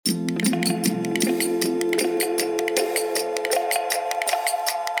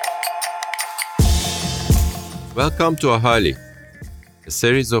Welcome to Ahali, a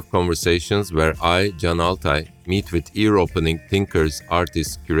series of conversations where I, Can Altay, meet with ear-opening thinkers,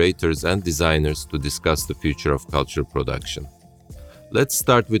 artists, curators, and designers to discuss the future of cultural production. Let's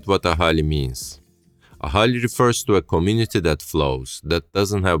start with what Ahali means. Ahali refers to a community that flows, that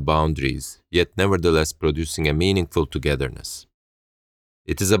doesn't have boundaries, yet nevertheless producing a meaningful togetherness.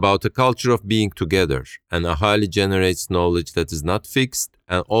 It is about a culture of being together, and Ahali generates knowledge that is not fixed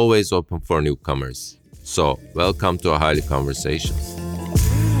and always open for newcomers. So, welcome to Ahali Conversations.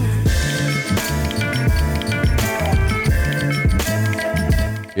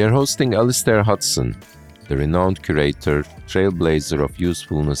 We are hosting Alistair Hudson, the renowned curator, trailblazer of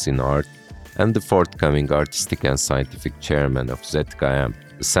usefulness in art, and the forthcoming artistic and scientific chairman of ZKM,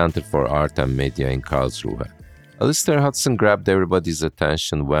 the Center for Art and Media in Karlsruhe. Alistair Hudson grabbed everybody's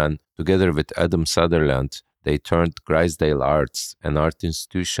attention when, together with Adam Sutherland, they turned Grizedale Arts, an art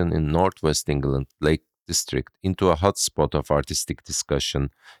institution in northwest England, Lake District, into a hotspot of artistic discussion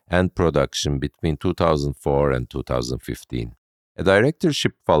and production between 2004 and 2015. A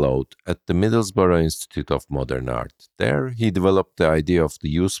directorship followed at the Middlesbrough Institute of Modern Art. There, he developed the idea of the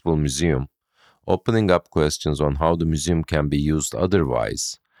useful museum, opening up questions on how the museum can be used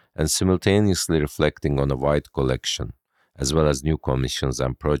otherwise, and simultaneously reflecting on a wide collection, as well as new commissions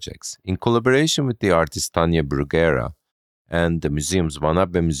and projects. In collaboration with the artist Tanya Bruguera and the museum's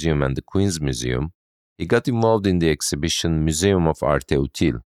Vanabe Museum and the Queen's Museum, he got involved in the exhibition Museum of Arte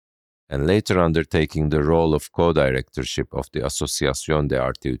Utile, and later undertaking the role of co-directorship of the Association de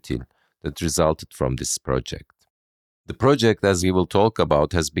Arte Utile that resulted from this project. The project, as we will talk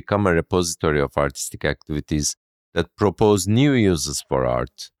about, has become a repository of artistic activities that propose new uses for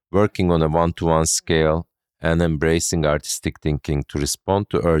art, working on a one-to-one scale and embracing artistic thinking to respond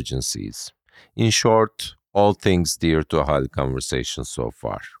to urgencies. In short, all things dear to Ahali Conversation so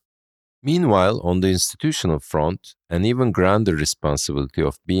far. Meanwhile, on the institutional front, an even grander responsibility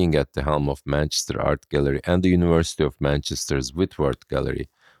of being at the helm of Manchester Art Gallery and the University of Manchester's Whitworth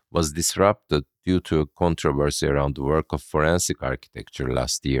Gallery was disrupted due to a controversy around the work of forensic architecture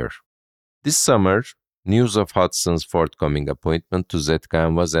last year. This summer, news of Hudson's forthcoming appointment to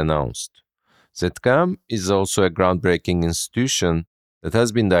ZKM was announced. ZKM is also a groundbreaking institution that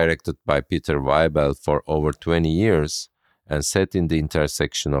has been directed by Peter Weibel for over 20 years and set in the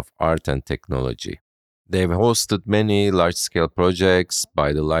intersection of art and technology. They've hosted many large-scale projects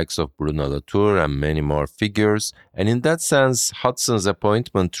by the likes of Bruno Latour and many more figures, and in that sense, Hudson's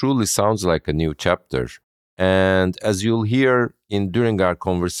appointment truly sounds like a new chapter. And as you'll hear during our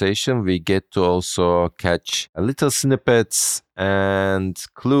conversation, we get to also catch a little snippets and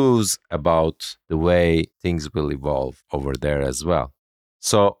clues about the way things will evolve over there as well.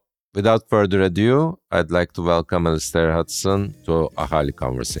 So, without further ado, I'd like to welcome Alistair Hudson to Ahali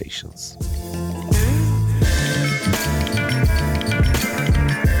Conversations.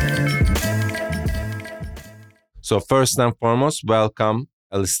 So first and foremost, welcome,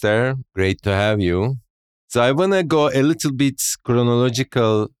 Alistair. Great to have you. So I want to go a little bit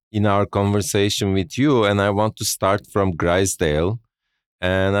chronological in our conversation with you, and I want to start from Grizedale.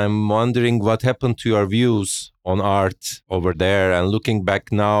 And I'm wondering what happened to your views on art over there. And looking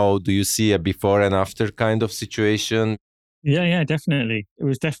back now, do you see a before and after kind of situation? Yeah, definitely. It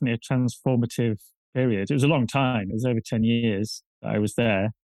was definitely a transformative period. It was a long time. It was over 10 years that I was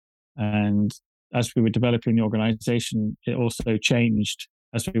there. And as we were developing the organization, it also changed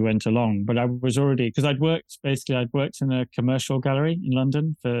as we went along. But I was already, because I'd worked in a commercial gallery in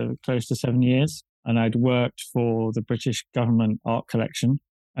London for close to 7 years. And I'd worked for the British government art collection.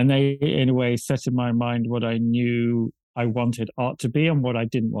 And they, in a way, set in my mind what I knew I wanted art to be and what I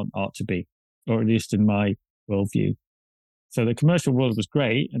didn't want art to be, or at least in my worldview. So the commercial world was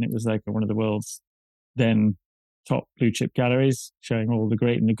great. And it was like one of the world's then top blue chip galleries, showing all the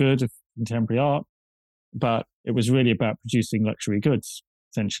great and the good of contemporary art. But it was really about producing luxury goods,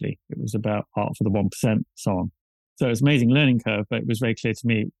 essentially. It was about art for the 1%, so on. So it was an amazing learning curve, but it was very clear to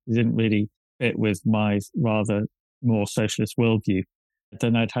me it didn't really fit with my rather more socialist worldview.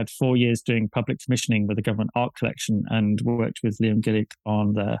 Then I'd had 4 years doing public commissioning with the government art collection and worked with Liam Gillick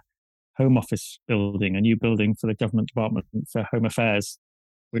on the Home Office building, a new building for the government department for Home Affairs,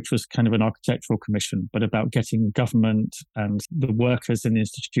 which was kind of an architectural commission, but about getting government and the workers in the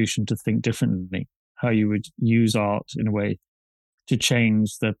institution to think differently, how you would use art in a way to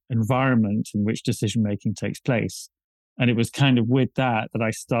change the environment in which decision-making takes place. And it was kind of with that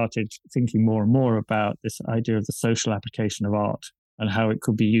I started thinking more and more about this idea of the social application of art and how it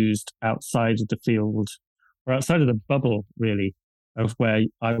could be used outside of the field or outside of the bubble, really, of where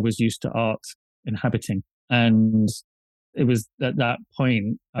I was used to art inhabiting. And It was at that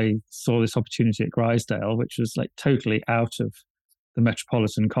point I saw this opportunity at Grisdale, which was like totally out of the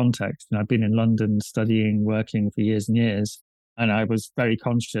metropolitan context. And I've been in London studying, working for years and years. And I was very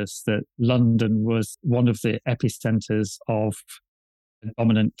conscious that London was one of the epicenters of a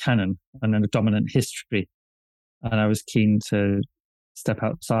dominant canon and then a dominant history. And I was keen to step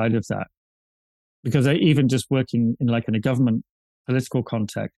outside of that. Because even just working in a government political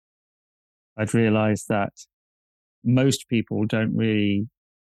context, I'd realized that most people don't really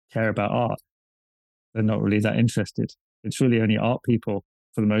care about art. They're not really that interested. It's really only art people,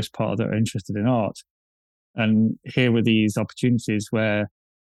 for the most part, that are interested in art. And here were these opportunities where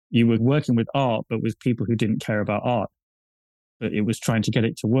you were working with art, but with people who didn't care about art. But it was trying to get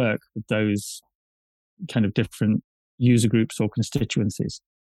it to work with those kind of different user groups or constituencies.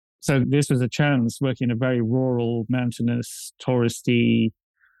 So this was a chance working in a very rural, mountainous, touristy,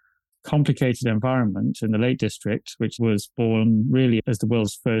 complicated environment in the Lake District, which was born really as the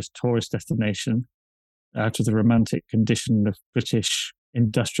world's first tourist destination out of the romantic condition of British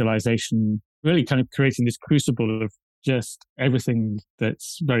industrialization, really kind of creating this crucible of just everything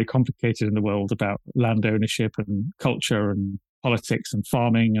that's very complicated in the world about land ownership and culture and politics and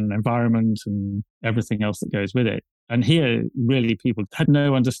farming and environment and everything else that goes with it. And here, really, people had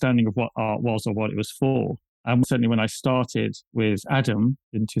no understanding of what art was or what it was for. And certainly when I started with Adam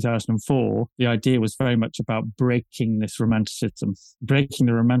in 2004, the idea was very much about breaking this romanticism, breaking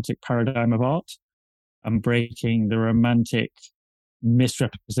the romantic paradigm of art and breaking the romantic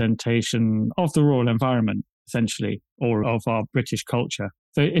misrepresentation of the rural environment, essentially, or of our British culture.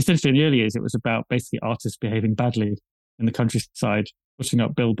 So essentially in the early years, it was about basically artists behaving badly in the countryside, putting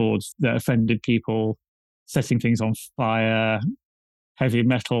up billboards that offended people, setting things on fire, heavy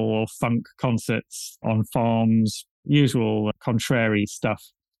metal or funk concerts on farms, usual contrary stuff.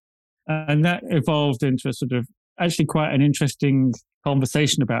 And that evolved into a sort of actually quite an interesting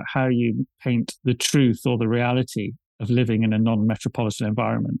conversation about how you paint the truth or the reality of living in a non-metropolitan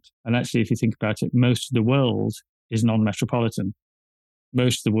environment. And actually, if you think about it, most of the world is non-metropolitan.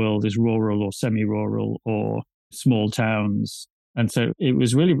 Most of the world is rural or semi-rural or small towns. And so it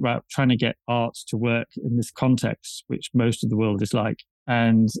was really about trying to get art to work in this context, which most of the world is like.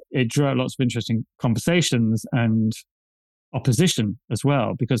 And it drew out lots of interesting conversations and opposition as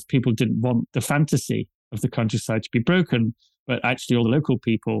well, because people didn't want the fantasy of the countryside to be broken. But actually all the local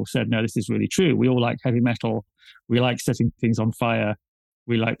people said, no, this is really true. We all like heavy metal. We like setting things on fire.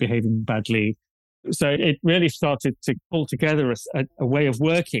 We like behaving badly. So it really started to pull together a way of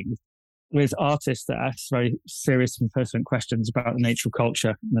working with artists that ask very serious and pertinent questions about the nature of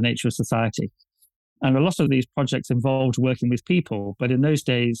culture and the nature of society. And a lot of these projects involved working with people. But in those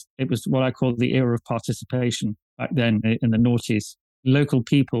days, it was what I call the era of participation. Back then, in the noughties, local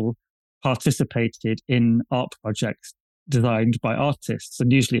people participated in art projects designed by artists.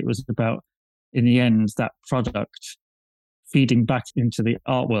 And usually it was about, in the end, that product feeding back into the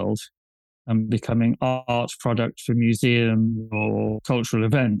art world and becoming art product for museums or cultural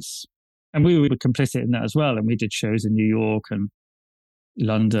events. And we were complicit in that as well. And we did shows in New York and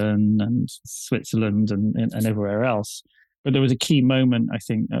London and Switzerland and everywhere else. But there was a key moment, I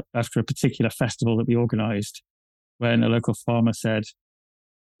think, after a particular festival that we organized, when a local farmer said,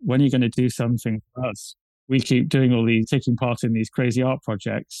 when are you going to do something for us? We keep doing all these, taking part in these crazy art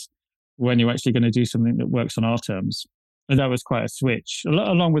projects. When are you actually going to do something that works on our terms? And that was quite a switch,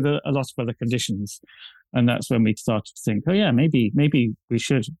 along with a lot of other conditions. And that's when we started to think, oh yeah, maybe we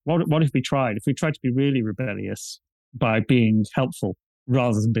should. What if we tried? If we tried to be really rebellious by being helpful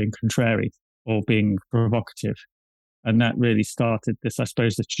rather than being contrary or being provocative. And that really started this, I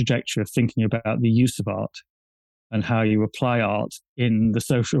suppose, the trajectory of thinking about the use of art and how you apply art in the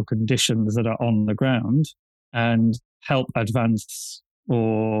social conditions that are on the ground and help advance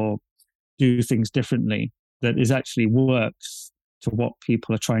or do things differently that is actually works to what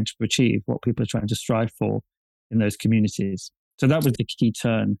people are trying to achieve, what people are trying to strive for in those communities. So that was the key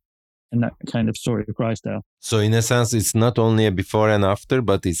turn in that kind of story of Grisdale. So in a sense, it's not only a before and after,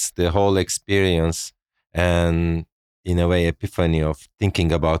 but it's the whole experience and in a way epiphany of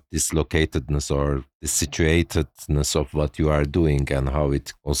thinking about this locatedness or the situatedness of what you are doing and how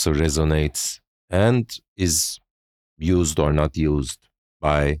it also resonates and is used or not used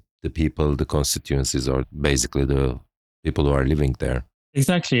by the people, the constituencies, or basically the people who are living there.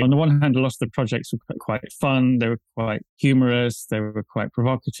 Exactly. On the one hand, a lot of the projects were quite fun. They were quite humorous. They were quite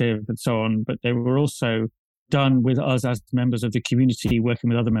provocative and so on. But they were also done with us as members of the community, working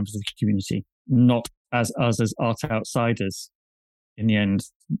with other members of the community, not as us as art outsiders, in the end,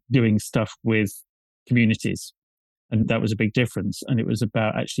 doing stuff with communities. And that was a big difference. And it was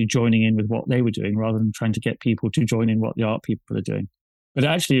about actually joining in with what they were doing rather than trying to get people to join in what the art people are doing. But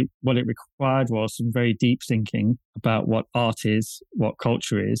actually, what it required was some very deep thinking about what art is, what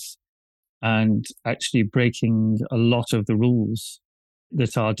culture is, and actually breaking a lot of the rules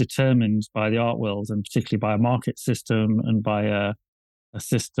that are determined by the art world, and particularly by a market system and by a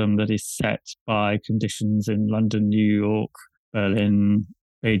system that is set by conditions in London, New York, Berlin,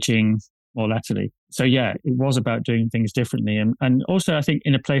 Beijing, more latterly. So yeah, it was about doing things differently. And also I think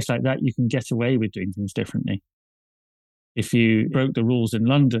in a place like that, you can get away with doing things differently. If you broke the rules in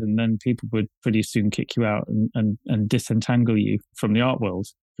London, then people would pretty soon kick you out and disentangle you from the art world.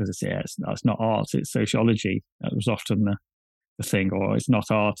 Because it's not art, it's sociology. That was often the thing. Or it's not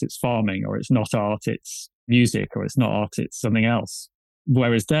art, it's farming. Or it's not art, it's music. Or it's not art, it's something else.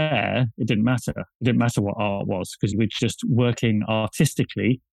 Whereas there, it didn't matter. It didn't matter what art was, because we're just working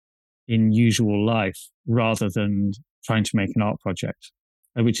artistically in usual life rather than trying to make an art project,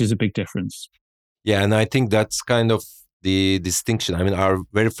 which is a big difference. Yeah, and I think that's kind of the distinction. I mean, our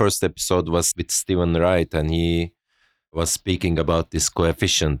very first episode was with Stephen Wright, and he was speaking about this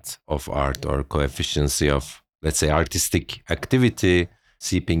coefficient of art, or coefficiency of, let's say, artistic activity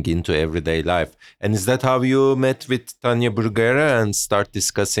seeping into everyday life. And is that how you met with Tanya Bruguera and start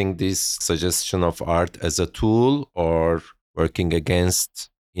discussing this suggestion of art as a tool, or working against,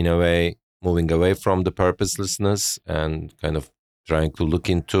 in a way, moving away from the purposelessness and kind of trying to look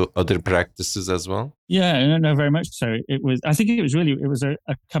into other practices as well? Yeah, no, very much so. I think it was a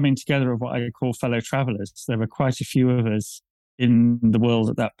coming together of what I call fellow travelers. There were quite a few of us in the world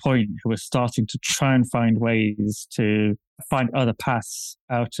at that point who were starting to try and find ways to find other paths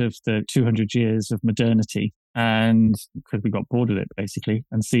out of the 200 years of modernity. And because we got bored with it, basically,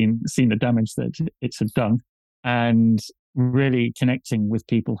 and seen the damage that it had done. And really connecting with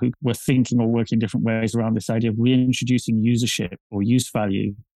people who were thinking or working different ways around this idea of reintroducing usership or use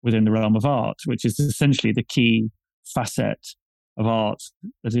value within the realm of art, which is essentially the key facet of art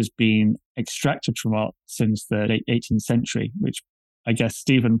that has been extracted from art since the late 18th century, which I guess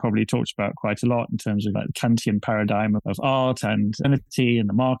Stephen probably talked about quite a lot in terms of like the Kantian paradigm of art and modernity and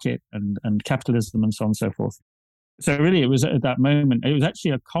the market and capitalism and so on and so forth. So really, it was at that moment, it was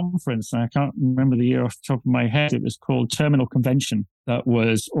actually a conference, and I can't remember the year off the top of my head. It was called Terminal Convention, that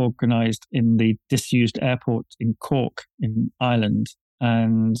was organized in the disused airport in Cork in Ireland.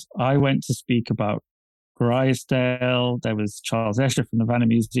 And I went to speak about Grisdale. There was Charles Escher from the Vanna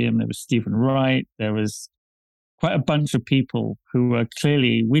Museum. There was Stephen Wright. There was quite a bunch of people who were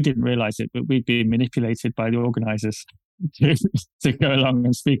clearly, we didn't realize it, but we'd been manipulated by the organizers to go along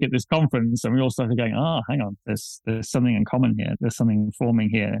and speak at this conference. And we all started going, hang on, there's something in common here. There's something forming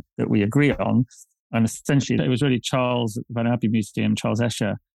here that we agree on. And essentially, it was really Charles at the Van Abbey Museum, Charles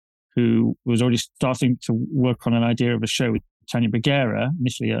Escher, who was already starting to work on an idea of a show with Tanya Bruguera,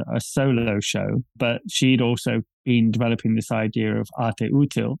 initially a solo show, but she'd also been developing this idea of arte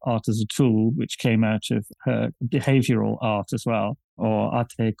útil, art as a tool, which came out of her behavioral art as well, or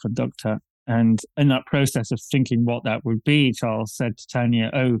arte conducta. And in that process of thinking what that would be, Charles said to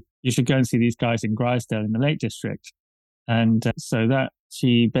Tanya, you should go and see these guys in Grisdale in the Lake District. And so that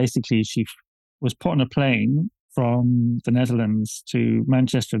she was put on a plane from the Netherlands to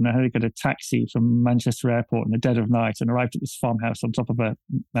Manchester, and they had to get a taxi from Manchester Airport in the dead of night and arrived at this farmhouse on top of a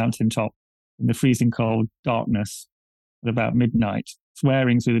mountaintop in the freezing cold darkness at about midnight,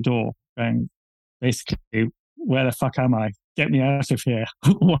 swearing through the door, going, basically, where the fuck am I? Get me out of here.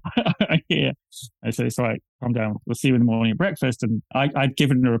 Why am I here? I said, it's all right, calm down. We'll see you in the morning at breakfast. And I'd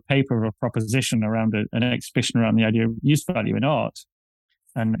given her a paper of a proposition around an exhibition around the idea of use value in art.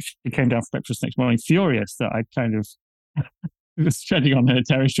 And she came down for breakfast next morning, furious that I kind of was treading on her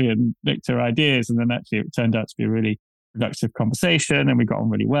territory and nicked her ideas. And then actually it turned out to be a really productive conversation, and we got on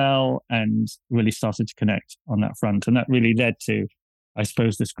really well and really started to connect on that front. And that really led to, I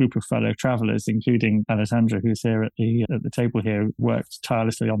suppose, this group of fellow travelers, including Alessandra, who's here at the table here, worked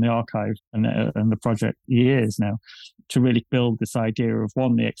tirelessly on the archive and the project years now to really build this idea of,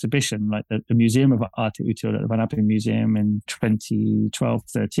 one, the exhibition, like the Museum of Arte Útil at the Van Abbey Museum in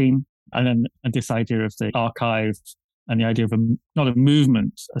 2012-13, and then this idea of the archive and the idea of not a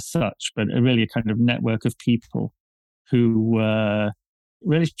movement as such, but really a kind of network of people who were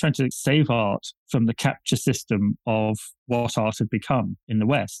really trying to save art from the capture system of what art had become in the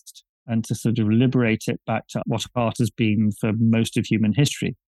West, and to sort of liberate it back to what art has been for most of human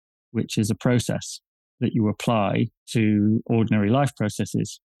history, which is a process that you apply to ordinary life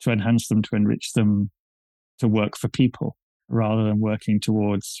processes to enhance them, to enrich them, to work for people, rather than working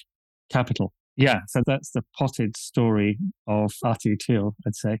towards capital. Yeah, so that's the potted story of Artie Teal,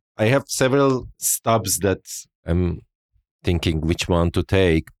 I'd say. I have several stubs that I'm thinking which one to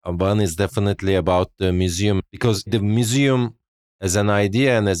take. One is definitely about the museum, because the museum as an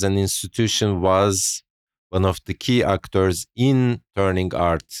idea and as an institution was one of the key actors in turning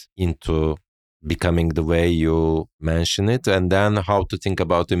art into becoming the way you mention it. And then how to think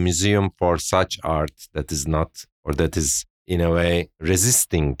about a museum for such art that is not, or that is in a way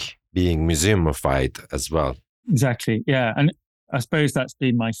resisting being museumified as well. Exactly. Yeah. And I suppose that's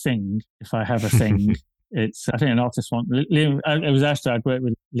been my thing. If I have a thing, it's, I think an artist Liam, it was after I'd worked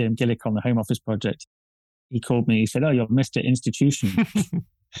with Liam Gillick on the Home Office project. He called me, he said, "Oh, you're Mr. Institution."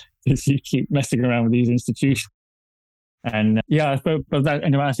 You keep messing around with these institutions. And yeah, but that,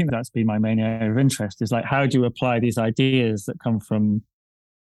 anyway, I think that's been my main area of interest, is like, how do you apply these ideas that come from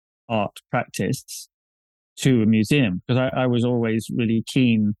art practice to a museum? Because I was always really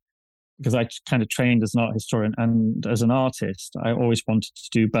keen, because I kind of trained as an art historian and as an artist, I always wanted to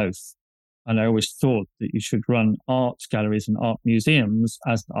do both. And I always thought that you should run art galleries and art museums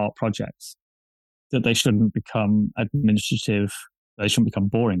as art projects, that they shouldn't become administrative, they shouldn't become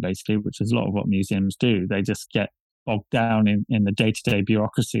boring, basically, which is a lot of what museums do. They just get bogged down in the day-to-day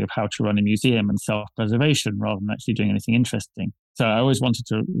bureaucracy of how to run a museum and self-preservation rather than actually doing anything interesting. So I always wanted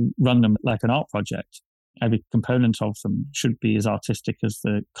to run them like an art project. Every component of them should be as artistic as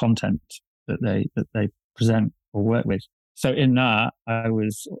the content that they present or work with. So in that, I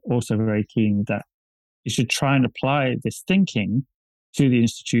was also very keen that you should try and apply this thinking to the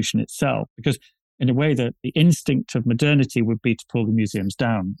institution itself, because in a way that the instinct of modernity would be to pull the museums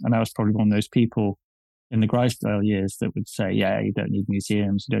down. And I was probably one of those people in the Grisdale years that would say, yeah, you don't need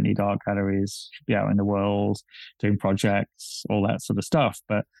museums, you don't need art galleries, you should be out in the world doing projects, all that sort of stuff.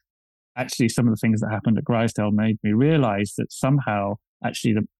 But actually, some of the things that happened at Grisdale made me realize that somehow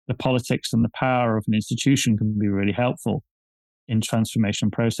actually the politics and the power of an institution can be really helpful in transformation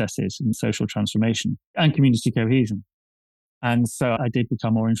processes and social transformation and community cohesion. And so I did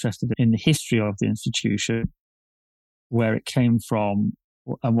become more interested in the history of the institution, where it came from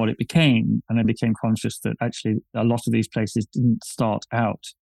and what it became. And I became conscious that actually a lot of these places didn't start out,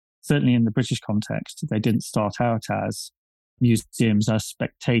 certainly in the British context, they didn't start out as museums, as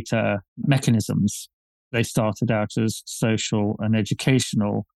spectator mechanisms. They started out as social and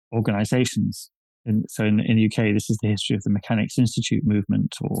educational organizations. So in the UK, this is the history of the Mechanics Institute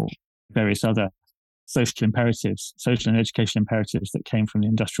movement or various other social imperatives, social and educational imperatives that came from the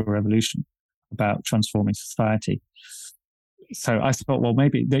Industrial Revolution about transforming society. So I thought, well,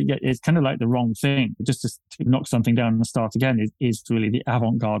 maybe it's kind of like the wrong thing. Just to knock something down and start again is really the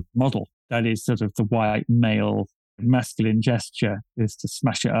avant-garde model. That is sort of the white male masculine gesture, is to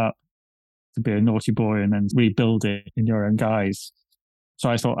smash it up, to be a naughty boy and then rebuild it in your own guise. So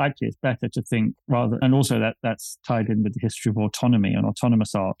I thought, actually, it's better to think rather, and also that's tied in with the history of autonomy and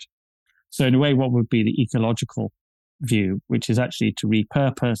autonomous art. So in a way, what would be the ecological view, which is actually to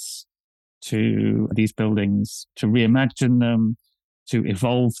repurpose to these buildings, to reimagine them, to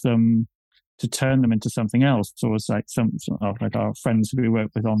evolve them, to turn them into something else. So it's like some of like our friends who we work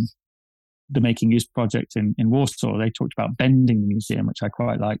with on the Making Use project in Warsaw, they talked about bending the museum, which I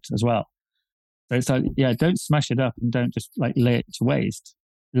quite liked as well. So it's like, yeah, don't smash it up and don't just like lay it to waste.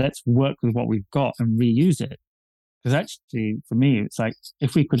 Let's work with what we've got and reuse it. Because actually, for me, it's like,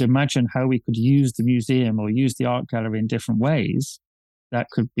 if we could imagine how we could use the museum or use the art gallery in different ways, that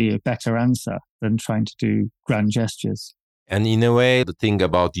could be a better answer than trying to do grand gestures. And in a way, the thing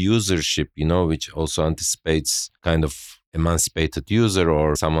about usership, which also anticipates kind of emancipated user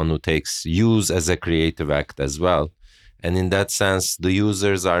or someone who takes use as a creative act as well. And in that sense, the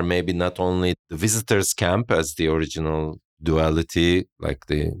users are maybe not only the visitors' camp as the original duality, like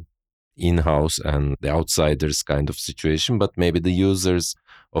the in-house and the outsiders kind of situation, but maybe the users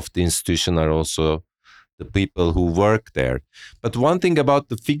of the institution are also the people who work there. But one thing about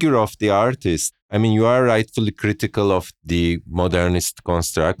the figure of the artist, I mean, you are rightfully critical of the modernist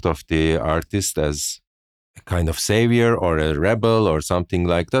construct of the artist as a kind of savior or a rebel or something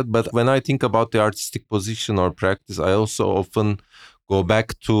like that. But when I think about the artistic position or practice, I also often go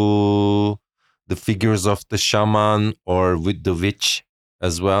back to the figures of the shaman or with the witch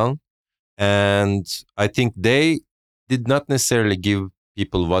as well. And I think they did not necessarily give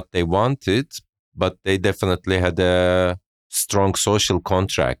people what they wanted, but they definitely had a strong social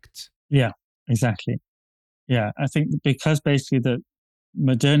contract. Yeah, exactly. Yeah, I think because basically the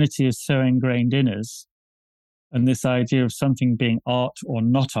modernity is so ingrained in us, and this idea of something being art or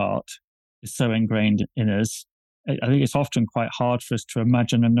not art is so ingrained in us, I think it's often quite hard for us to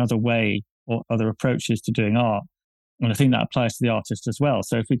imagine another way or other approaches to doing art. And I think that applies to the artist as well.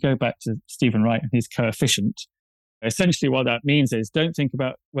 So if we go back to Stephen Wright and his coefficient, essentially what that means is don't think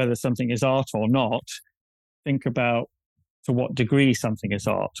about whether something is art or not. Think about to what degree something is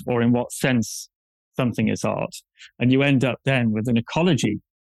art, or in what sense something is art. And you end up then with an ecology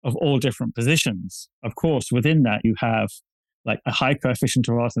of all different positions. Of course, within that, you have like a high coefficient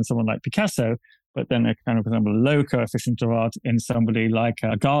of art in someone like Picasso, but then a kind of, for example, low coefficient of art in somebody like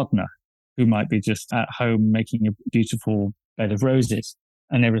a gardener who might be just at home making a beautiful bed of roses,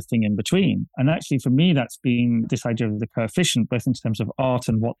 and everything in between. And actually, for me, that's been this idea of the coefficient, both in terms of art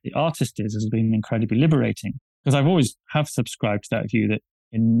and what the artist is, has been incredibly liberating. Because I've always have subscribed to that view that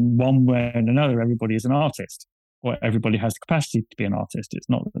in one way or another, everybody is an artist, or everybody has the capacity to be an artist. It's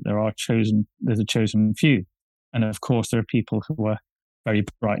not that there's a chosen few. And of course, there are people who are very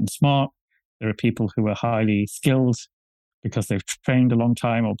bright and smart. There are people who are highly skilled because they've trained a long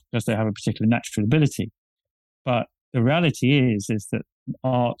time or because they have a particular natural ability. But the reality is that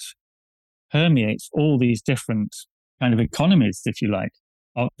art permeates all these different kind of economies, if you like,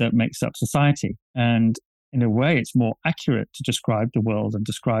 that makes up society. And in a way, it's more accurate to describe the world and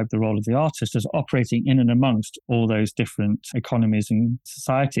describe the role of the artist as operating in and amongst all those different economies and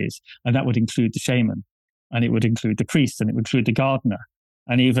societies. And that would include the shaman, and it would include the priest, and it would include the gardener,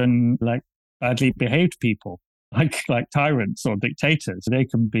 and even like badly behaved people, like tyrants or dictators. They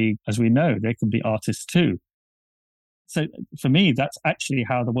can be, as we know, they can be artists too. So for me, that's actually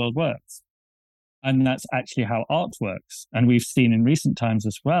how the world works. And that's actually how art works. And we've seen in recent times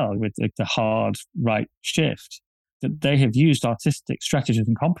as well with the hard right shift that they have used artistic strategies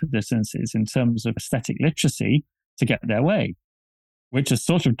and competencies in terms of aesthetic literacy to get their way, which has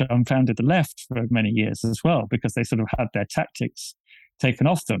sort of dumbfounded the left for many years as well, because they sort of had their tactics taken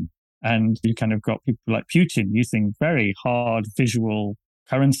off them. And you kind of got people like Putin using very hard visual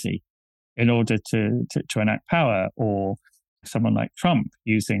currency in order to enact power, or someone like Trump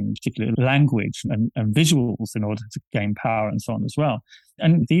using particular language and visuals in order to gain power and so on as well.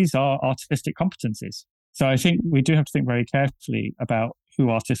 And these are artistic competencies. So I think we do have to think very carefully about who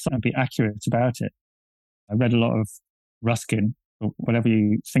artists are and be accurate about it. I read a lot of Ruskin, or whatever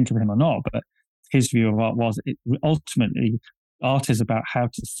you think of him or not, but his view of art was ultimately art is about how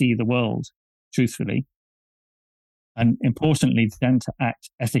to see the world truthfully, and importantly, then to act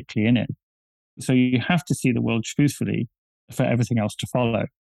ethically in it. So you have to see the world truthfully for everything else to follow.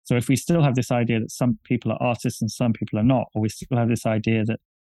 So if we still have this idea that some people are artists and some people are not, or we still have this idea that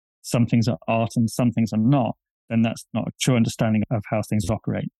some things are art and some things are not, then that's not a true understanding of how things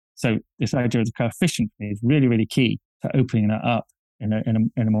operate. So this idea of the coefficient is really, really key to opening that up in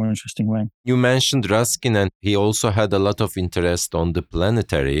a more interesting way. You mentioned Ruskin, and he also had a lot of interest on the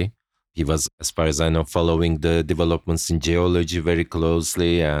planetary. He was, as far as I know, following the developments in geology very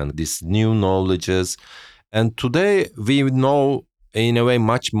closely and these new knowledges. And today we know, in a way,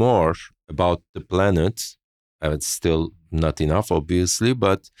 much more about the planet. It's still not enough, obviously,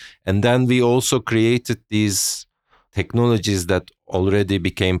 and then we also created these technologies that already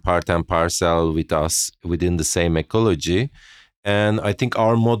became part and parcel with us within the same ecology. And I think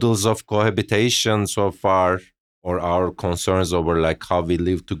our models of cohabitation so far, or our concerns over like how we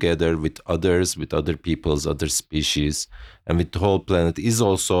live together with others, with other peoples, other species, and with the whole planet is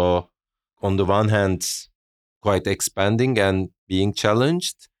also, on the one hand, quite expanding and being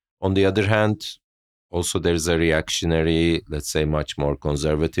challenged. On the other hand, also there's a reactionary, let's say, much more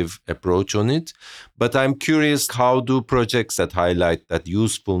conservative approach on it. But I'm curious, how do projects that highlight that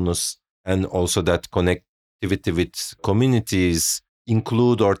usefulness and also that connectivity with communities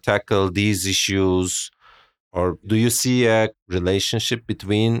include or tackle these issues? Or do you see a relationship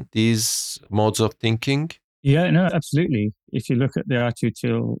between these modes of thinking? Yeah, no, absolutely. If you look at the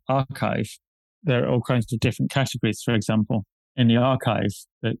Artutil archive, there are all kinds of different categories, for example, in the archive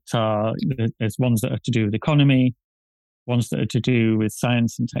that there's ones that are to do with economy, ones that are to do with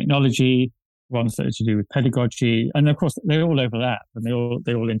science and technology, ones that are to do with pedagogy. And of course, they all overlap and they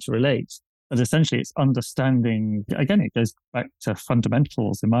all interrelate. But essentially, it's understanding, again, it goes back to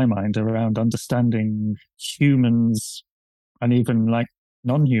fundamentals in my mind around understanding humans and even like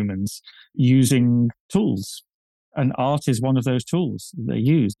non-humans using tools. And art is one of those tools they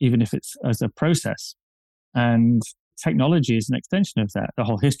use, even if it's as a process. And technology is an extension of that. The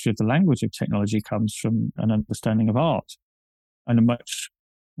whole history of the language of technology comes from an understanding of art and a much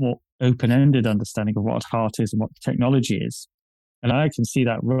more open-ended understanding of what art is and what technology is. And I can see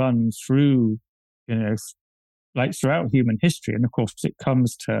that run through, like throughout human history. And of course, it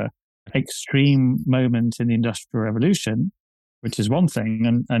comes to extreme moment in the Industrial Revolution, which is one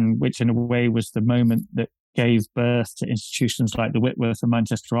thing, and which in a way was the moment that gave birth to institutions like the Whitworth and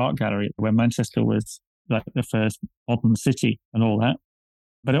Manchester Art Gallery, where Manchester was like the first modern city and all that.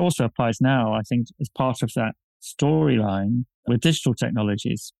 But it also applies now, I think, as part of that storyline with digital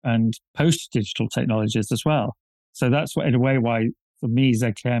technologies and post-digital technologies as well. So that's what, in a way, why for me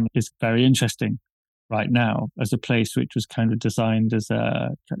ZKM is very interesting right now as a place which was kind of designed as a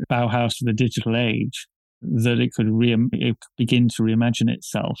kind of Bauhaus of the digital age, that it could begin to reimagine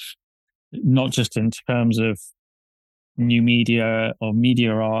itself, not just in terms of new media or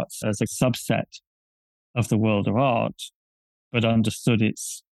media arts as a subset of the world of art, but understood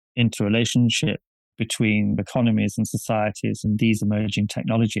its interrelationship between economies and societies and these emerging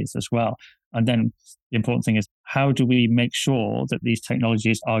technologies as well. And then the important thing is, how do we make sure that these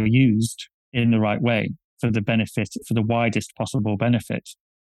technologies are used in the right way for the benefit, for the widest possible benefit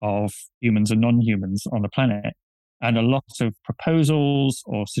of humans and non-humans on the planet? And a lot of proposals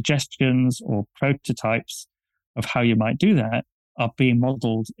or suggestions or prototypes of how you might do that are being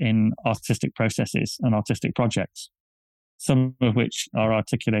modeled in artistic processes and artistic projects, some of which are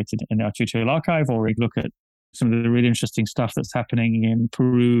articulated in the Artutorial Archive, or we look at some of the really interesting stuff that's happening in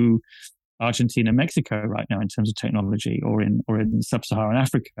Peru, Argentina, Mexico right now in terms of technology, or in sub-Saharan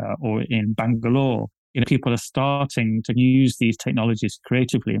Africa, or in Bangalore. People are starting to use these technologies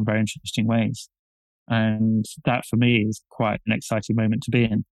creatively in very interesting ways. And that for me is quite an exciting moment to be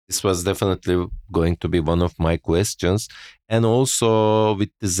in. This was definitely going to be one of my questions. And also with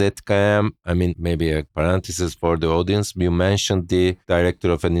the ZKM, I mean, maybe a parenthesis for the audience, you mentioned the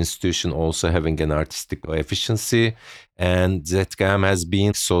director of an institution also having an artistic efficiency. And ZKM has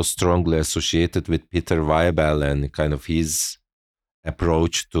been so strongly associated with Peter Weibel and kind of his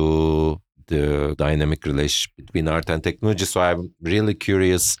approach to the dynamic relationship between art and technology. So I'm really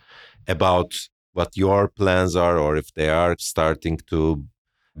curious about what your plans are, or if they are starting to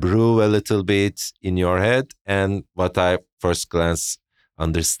brew a little bit in your head. And what I first glance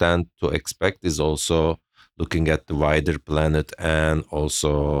understand to expect is also looking at the wider planet and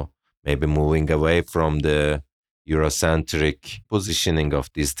also maybe moving away from the Eurocentric positioning of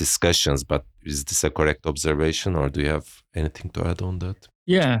these discussions. But is this a correct observation, or do you have anything to add on that?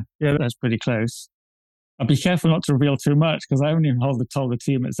 Yeah, that's pretty close. I'll be careful not to reveal too much because I haven't even told the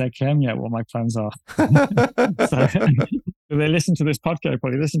team at ZKM yet what my plans are. So they listen to this podcast,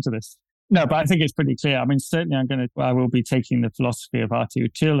 probably listen to this. No, but I think it's pretty clear. I mean, certainly I will be taking the philosophy of Arte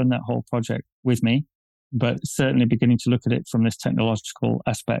Utile and that whole project with me, but certainly beginning to look at it from this technological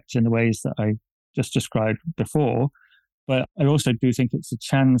aspect in the ways that I just described before. But I also do think it's a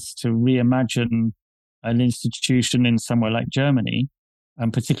chance to reimagine an institution in somewhere like Germany,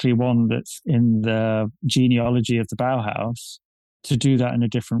 and particularly one that's in the genealogy of the Bauhaus, to do that in a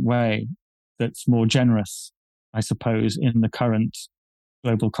different way that's more generous, I suppose, in the current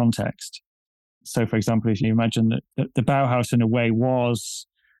global context. So, for example, if you imagine that the Bauhaus in a way was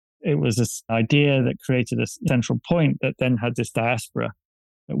this idea that created a central point that then had this diaspora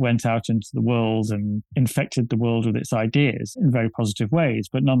that went out into the world and infected the world with its ideas in very positive ways.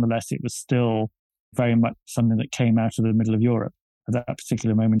 But nonetheless, it was still very much something that came out of the middle of Europe at that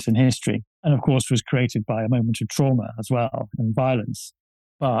particular moment in history. And of course, was created by a moment of trauma as well and violence.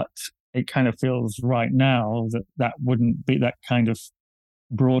 But it kind of feels right now that wouldn't be that kind of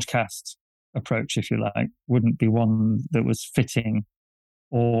broadcast approach, if you like, wouldn't be one that was fitting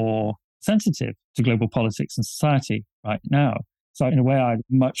or sensitive to global politics and society right now. So in a way, I'd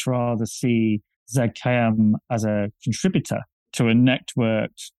much rather see ZKM as a contributor to a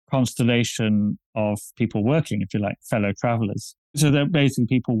networked constellation of people working, if you like, fellow travelers. So they're basically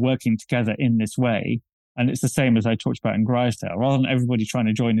people working together in this way. And it's the same as I talked about in Grisdale. Rather than everybody trying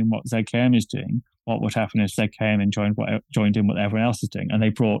to join in what ZKM is doing, what would happen if ZKM joined in what everyone else is doing? And they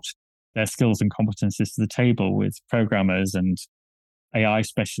brought their skills and competencies to the table with programmers and AI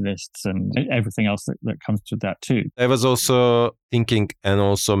specialists and everything else that comes with that too. I was also thinking, and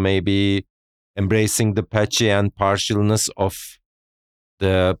also maybe embracing the patchy and partialness of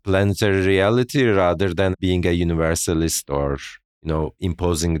the planetary reality rather than being a universalist or,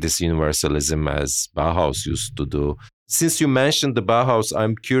 imposing this universalism as Bauhaus used to do. Since you mentioned the Bauhaus,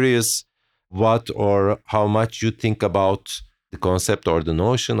 I'm curious what or how much you think about the concept or the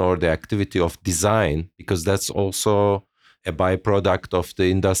notion or the activity of design, because that's also a byproduct of the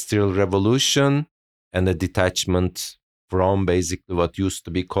Industrial Revolution and a detachment from basically what used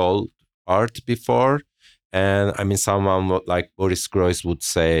to be called art before. And I mean, someone like Boris Groys would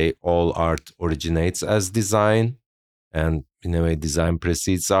say all art originates as design. And in a way, design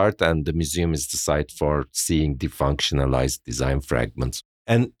precedes art, and the museum is the site for seeing defunctionalized design fragments.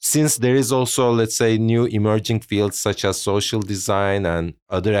 And since there is also, let's say, new emerging fields such as social design and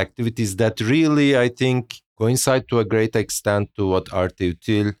other activities that really, I think, coincide to a great extent to what Arte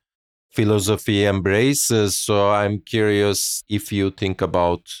Utile philosophy embraces. So I'm curious if you think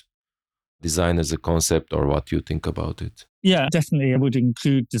about design as a concept or what you think about it. Yeah, definitely. I would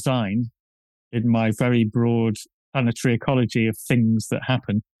include design in my very broad planetary ecology of things that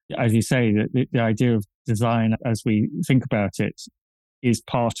happen. As you say, the idea of design as we think about it is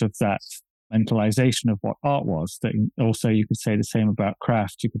part of that mentalization of what art was. That also you could say the same about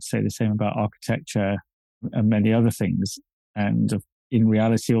craft, you could say the same about architecture and many other things. And in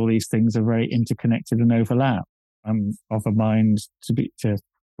reality, all these things are very interconnected and overlap. I'm of a mind to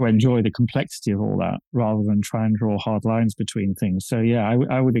enjoy the complexity of all that rather than try and draw hard lines between things. So yeah,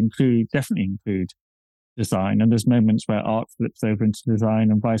 I would definitely include design. And there's moments where art flips over into design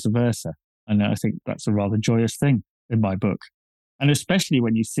and vice versa. And I think that's a rather joyous thing in my book. And especially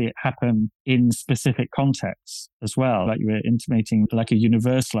when you see it happen in specific contexts as well, like you were intimating, like a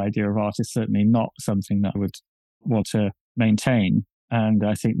universal idea of art is certainly not something that I would want to maintain. And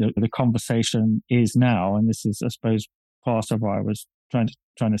I think that the conversation is now, and this is, I suppose, part of what I was trying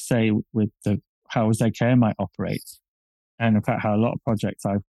to say with how ZKM might operate. And in fact, how a lot of projects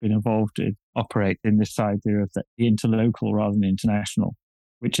I've been involved in operate in this idea of the interlocal rather than international,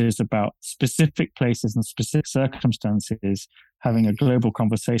 which is about specific places and specific circumstances having a global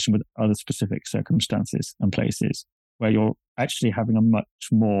conversation with other specific circumstances and places, where you're actually having a much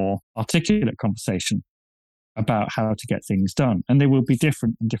more articulate conversation about how to get things done. And they will be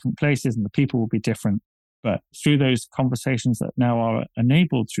different in different places and the people will be different. But through those conversations that now are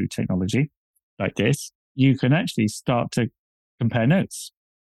enabled through technology like this, you can actually start to compare notes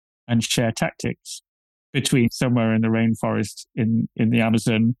and share tactics between somewhere in the rainforest in the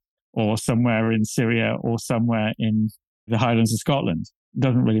Amazon or somewhere in Syria or somewhere in the Highlands of Scotland. It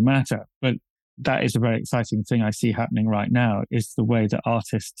doesn't really matter. But that is a very exciting thing I see happening right now, is the way that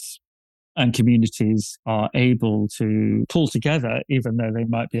artists and communities are able to pull together, even though they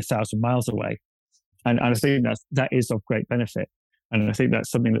might be 1,000 miles away. And I think that is of great benefit. And I think that's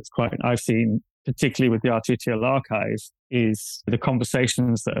something that's I've seen, particularly with the RTTL archive, is the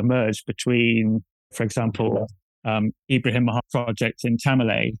conversations that emerge between, for example, Ibrahim Mahar's project in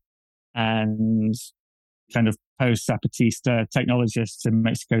Tamale and kind of post-Zapatista technologists in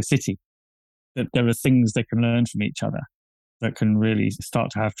Mexico City. That there are things they can learn from each other that can really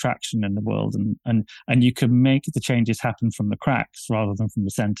start to have traction in the world. And you can make the changes happen from the cracks rather than from the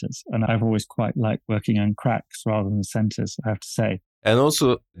centers. And I've always quite liked working on cracks rather than centers, I have to say. And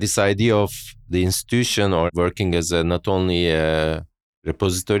also this idea of the institution or working as not only a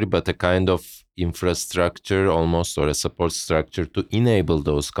repository, but a kind of infrastructure almost, or a support structure to enable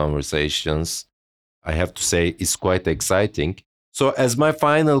those conversations, I have to say is quite exciting. So as my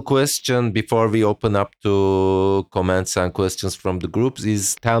final question before we open up to comments and questions from the groups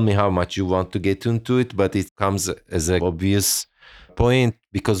is, tell me how much you want to get into it, but it comes as an obvious point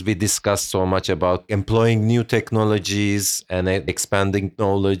because we discussed so much about employing new technologies and expanding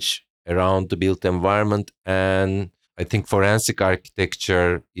knowledge around the built environment. And I think forensic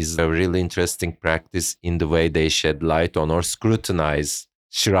architecture is a really interesting practice in the way they shed light on or scrutinize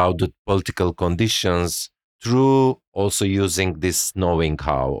shrouded political conditions through also using this knowing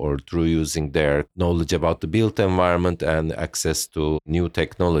how, or through using their knowledge about the built environment and access to new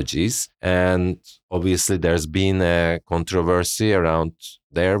technologies. And obviously there's been a controversy around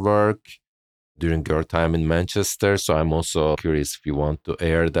their work during your time in Manchester. So I'm also curious if you want to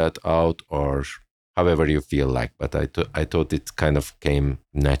air that out or however you feel like, but I thought it kind of came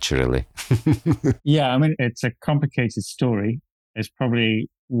naturally. Yeah, I mean, it's a complicated story. It's probably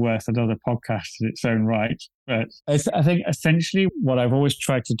worth another podcast in its own right. But I think essentially what I've always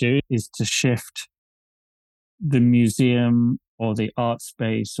tried to do is to shift the museum or the art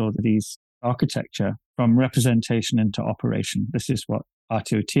space or these architecture from representation into operation. This is what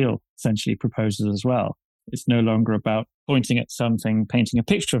Arturo Thiel essentially proposes as well. It's no longer about pointing at something, painting a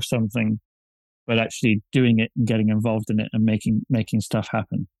picture of something, but actually doing it and getting involved in it and making stuff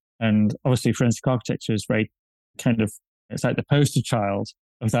happen. And obviously forensic architecture is very kind of, it's like the poster child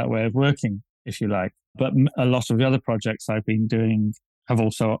of that way of working, if you like. But a lot of the other projects I've been doing have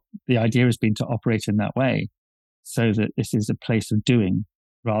also, the idea has been to operate in that way, so that this is a place of doing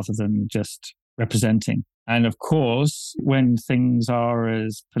rather than just representing. And of course, when things are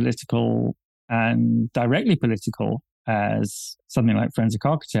as political and directly political as something like forensic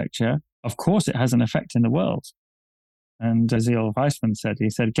architecture, of course it has an effect in the world. And as Neil Weissman said, he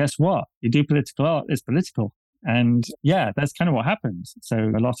said, guess what? You do political art, it's political. And yeah, that's kind of what happens. So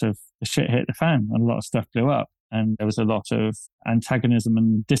a lot of the shit hit the fan and a lot of stuff blew up. And there was a lot of antagonism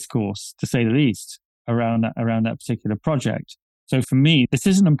and discourse, to say the least, around that particular project. So for me, this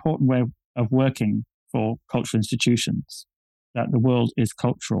is an important way of working for cultural institutions. that the world is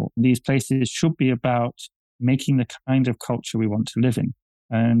cultural. These places should be about making the kind of culture we want to live in.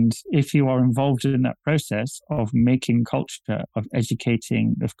 And if you are involved in that process of making culture, of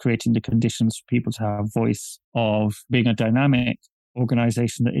educating, of creating the conditions for people to have voice, of being a dynamic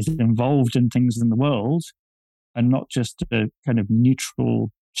organization that is involved in things in the world and not just a kind of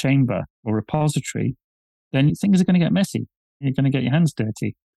neutral chamber or repository, then things are going to get messy. You're going to get your hands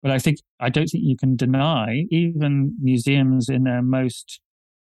dirty. But I don't think you can deny even museums in their most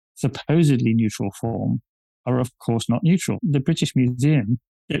supposedly neutral form are of course not neutral. The British Museum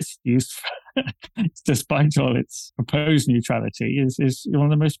gets used, despite all its proposed neutrality, is one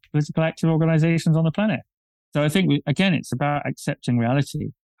of the most politically active organizations on the planet. So I think, again, it's about accepting reality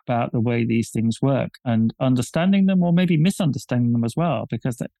about the way these things work and understanding them, or maybe misunderstanding them as well,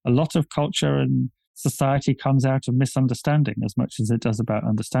 because a lot of culture and society comes out of misunderstanding as much as it does about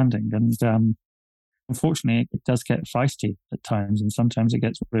understanding. And unfortunately, it does get feisty at times, and sometimes it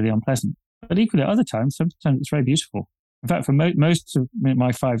gets really unpleasant. But equally, at other times, sometimes it's very beautiful. In fact, for most of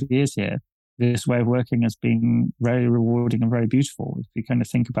my 5 years here, this way of working has been very rewarding and very beautiful. If you kind of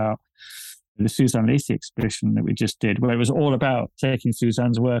think about the Suzanne Lacey exhibition that we just did, where it was all about taking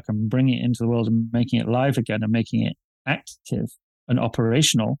Suzanne's work and bringing it into the world and making it live again and making it active and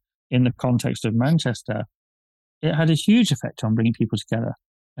operational in the context of Manchester, it had a huge effect on bringing people together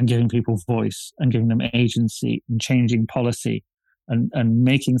and giving people voice and giving them agency and changing policy and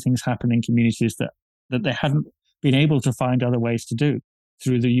making things happen in communities that they hadn't been able to find other ways to do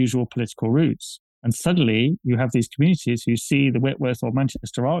through the usual political routes. And suddenly you have these communities who see the Whitworth or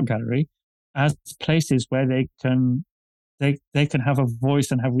Manchester Art Gallery as places where they can have a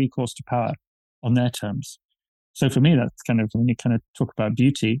voice and have recourse to power on their terms. So for me, that's kind of, when you kind of talk about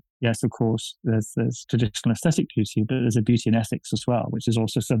beauty, yes, of course, there's traditional aesthetic beauty, but there's a beauty in ethics as well, which is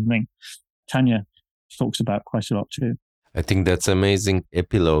also something Tanya talks about quite a lot too. I think that's amazing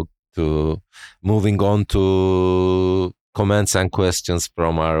epilogue to moving on to comments and questions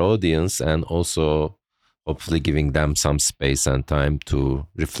from our audience, and also hopefully giving them some space and time to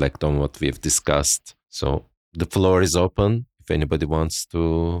reflect on what we've discussed. So the floor is open if anybody wants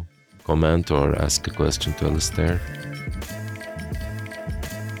to comment or ask a question to Alistair.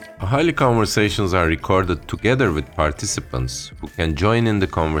 Ahali conversations are recorded together with participants who can join in the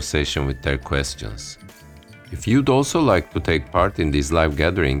conversation with their questions. If you'd also like to take part in these live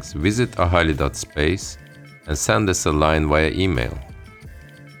gatherings, visit ahali.space and send us a line via email.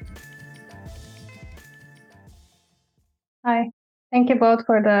 Hi, thank you both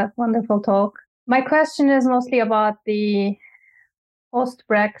for the wonderful talk. My question is mostly about the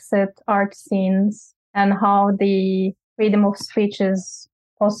post-Brexit art scenes and how the freedom of speech is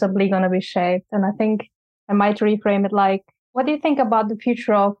possibly going to be shaped. And I think I might reframe it like, what do you think about the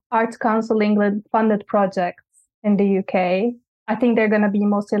future of Arts Council England funded projects in the UK? I think they're going to be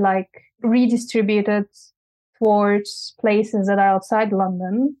mostly like redistributed towards places that are outside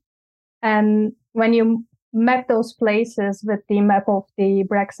London. And when you map those places with the map of the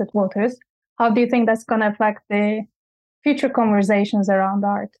Brexit voters, how do you think that's going to affect the future conversations around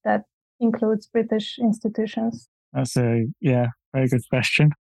art that includes British institutions? That's a very good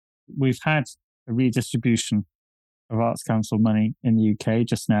question. We've had a redistribution of Arts Council money in the UK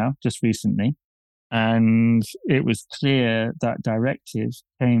just recently. And it was clear that directive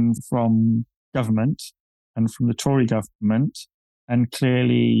came from government and from the Tory government, and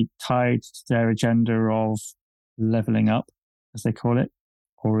clearly tied to their agenda of levelling up, as they call it,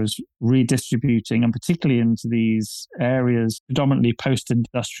 or as redistributing, and particularly into these areas, predominantly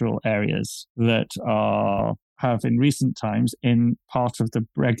post-industrial areas that have in recent times, in part of the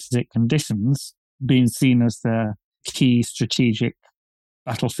Brexit conditions, been seen as the key strategic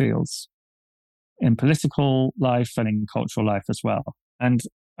battlefields in political life and in cultural life as well. And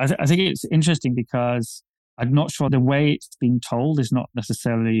I think it's interesting because I'm not sure the way it's being told is not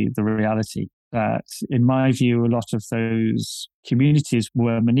necessarily the reality. That, in my view, a lot of those communities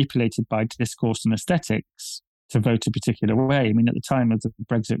were manipulated by discourse and aesthetics to vote a particular way. I mean, at the time of the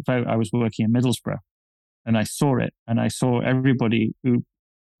Brexit vote, I was working in Middlesbrough, and I saw it, and I saw everybody who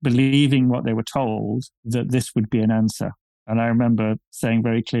believing what they were told that this would be an answer. And I remember saying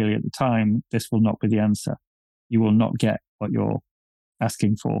very clearly at the time, this will not be the answer. You will not get what you're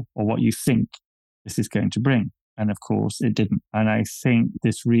asking for or what you think this is going to bring. And of course, it didn't. And I think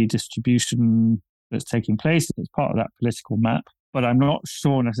this redistribution that's taking place is part of that political map. But I'm not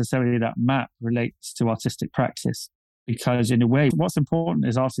sure necessarily that map relates to artistic practice. Because in a way, what's important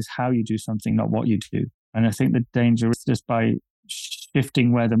as artists is how you do something, not what you do. And I think the danger is just by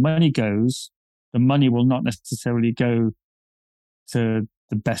shifting where the money goes, the money will not necessarily go to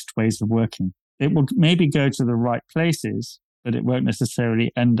the best ways of working. It will maybe go to the right places, but it won't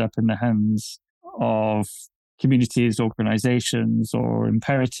necessarily end up in the hands of communities, organizations, or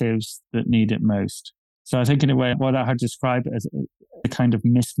imperatives that need it most. So I think in a way, what I had described as a kind of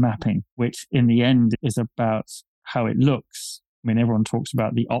mismapping, which in the end is about how it looks. I mean, everyone talks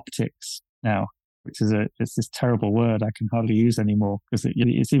about the optics now, which is it's this terrible word I can hardly use anymore because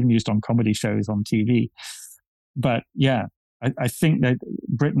it's even used on comedy shows on TV. But yeah, I think that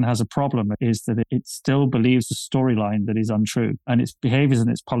Britain has a problem is that it still believes a storyline that is untrue, and its behaviors and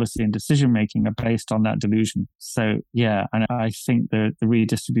its policy and decision making are based on that delusion. So yeah, and I think the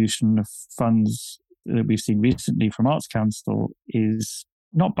redistribution of funds that we've seen recently from Arts Council is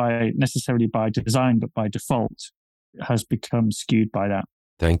not necessarily by design, but by default, has become skewed by that.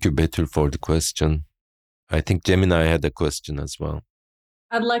 Thank you, Betül, for the question. I think Gemini had a question as well.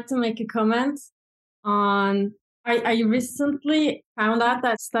 I'd like to make a comment on, I recently found out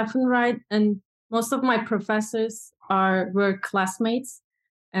that Stephen Wright and most of my professors were classmates,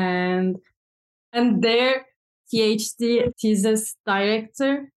 and their PhD thesis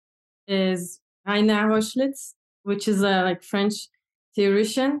director is Rainer Hochschlitz, which is a French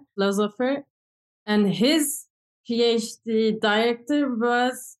theoretian, philosopher, and his PhD director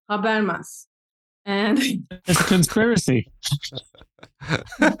was Habermas. And it's a conspiracy.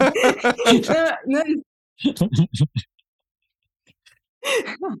 No.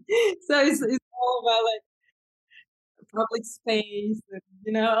 So it's all about public space,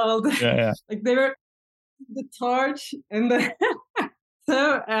 and, all the they were the torch and the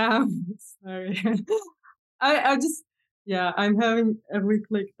so sorry. I just I'm having a week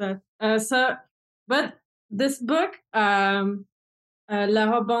like that. But this book, La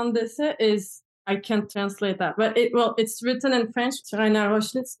Robe d'Essai, is, I can't translate that, but it's written in French. Rainer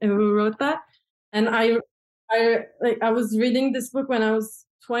Hochschlitz, who wrote that, and I was reading this book when I was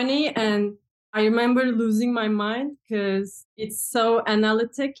 20, and I remember losing my mind because it's so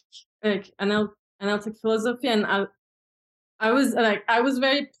analytic, analytic philosophy, and I was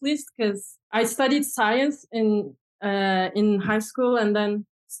very pleased because I studied science in high school and then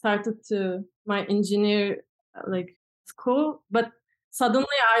started to my engineer school, but suddenly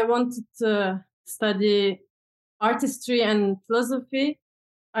I wanted to study artistry and philosophy.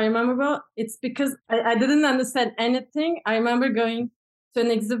 I remember it's because I didn't understand anything. I remember going to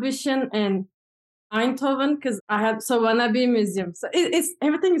an exhibition in Eindhoven because I had Wannabe Museum. So it's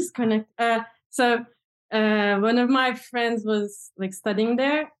everything is connected. One of my friends was studying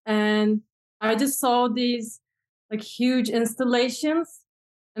there, and I just saw these huge installations,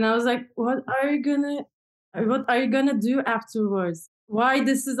 and I was like, what are you gonna do afterwards? Why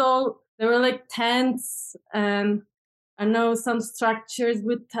this is all, there were tents and I know some structures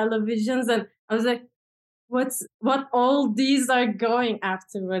with televisions, and I was like, what all these are going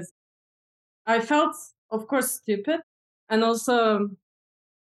afterwards? I felt, of course, stupid, and also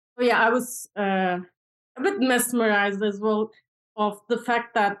I was a bit mesmerized as well of the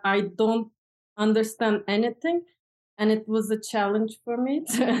fact that I don't understand anything, and it was a challenge for me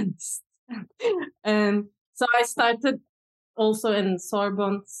to understand. And so I started also in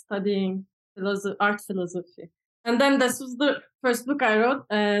Sorbonne studying art philosophy. And then this was the first book I wrote.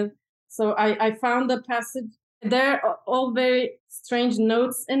 And so I found a passage. There are all very strange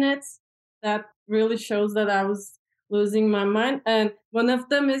notes in it that really shows that I was losing my mind. And one of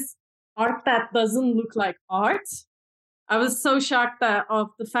them is art that doesn't look like art. I was so shocked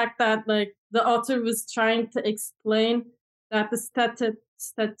of the fact that the author was trying to explain that the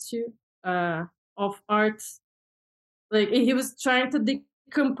statue of art, he was trying to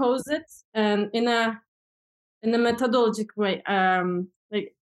decompose it and in a methodologic way.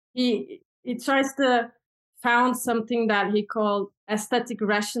 He tries to found something that he called aesthetic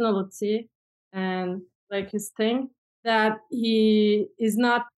rationality, and his thing that he is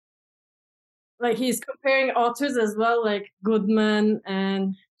not he's comparing authors as well, like Goodman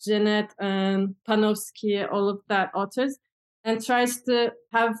and Genet and Panofsky, all of that authors, and tries to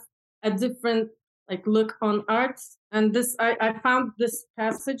have a different look on art. And this I found this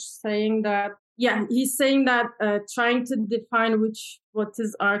passage saying that he's saying that trying to define what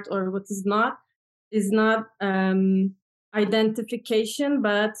is art or what is not identification,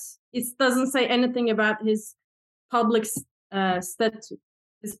 but it doesn't say anything about his public status,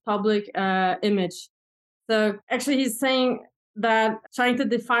 his public image. So actually he's saying that trying to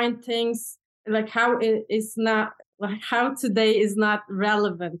define things how it is not, how today is not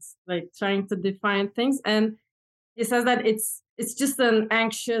relevant, trying to define things. And he says that it's just an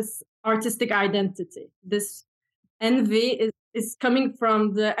anxious artistic identity. This envy is coming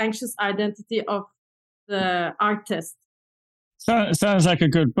from the anxious identity of the artist. Sounds like a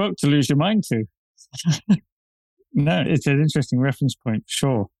good book to lose your mind to. No, it's an interesting reference point,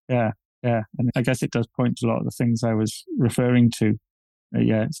 sure. Yeah. And I guess it does point to a lot of the things I was referring to.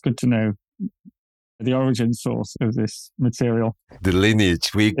 Yeah, it's good to know the origin source of this material. The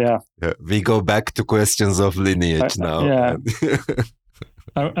lineage. We go back to questions of lineage now. Yeah.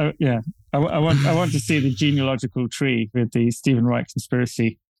 I want to see the genealogical tree with the Stephen Wright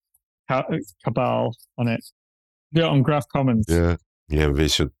conspiracy cabal on it. Yeah, on Graph Commons. Yeah, we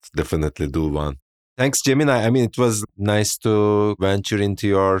should definitely do one. Thanks, Gemini. I mean, it was nice to venture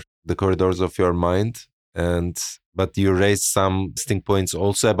into the corridors of your mind, but you raised some distinct points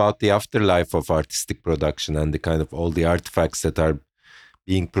also about the afterlife of artistic production and the kind of all the artifacts that are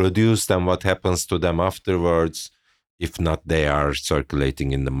being produced and what happens to them afterwards, if not they are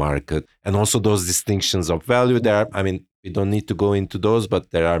circulating in the market. And also those distinctions of value there. I mean, we don't need to go into those,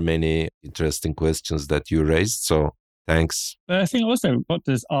 but there are many interesting questions that you raised. So thanks. But I think also, what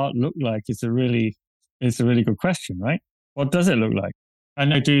does art look like is a really good question, right? What does it look like?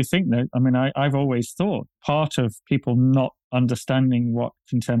 And I do think that, I mean, I've always thought part of people not understanding what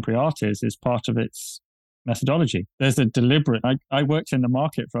contemporary art is part of its methodology. There's a deliberate, I worked in the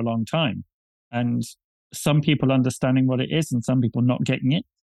market for a long time, and some people understanding what it is and some people not getting it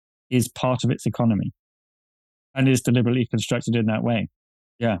is part of its economy and is deliberately constructed in that way.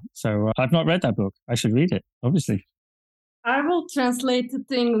 Yeah. So I've not read that book. I should read it, obviously. I will translate it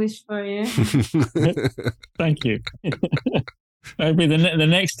to English for you. Thank you. That'd be the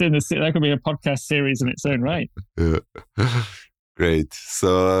next in that could be a podcast series in its own right. Great.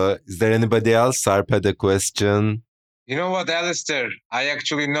 So is there anybody else? Sarp had a question. You know what, Alistair? I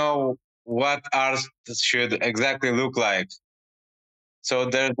actually know what art should exactly look like. So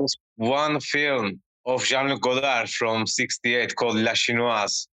there's this one film of Jean-Luc Godard from 1968 called La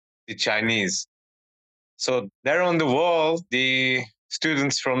Chinoise, the Chinese. So there on the wall, the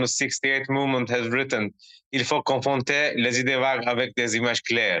students from the 68 movement has written, Il faut confronter les idées vagues avec des images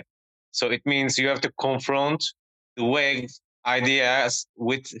claires. So it means you have to confront the vague ideas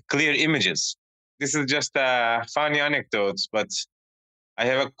with clear images. This is just a funny anecdote, but I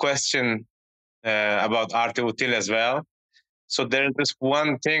have a question about arte utile as well. So there's this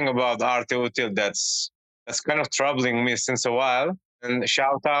one thing about arte utile that's kind of troubling me since a while. And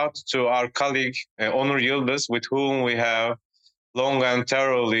shout out to our colleague Onur Yıldız, with whom we have long and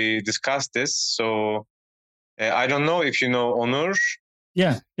thoroughly discussed this. So I don't know if you know Onur.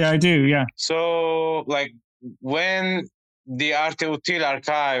 Yeah, I do. Yeah. So like when the Arte Utile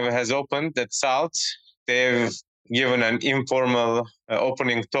archive has opened at SALT, they've given an informal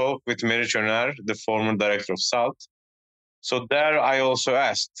opening talk with Meriç Öner, the former director of SALT. So there I also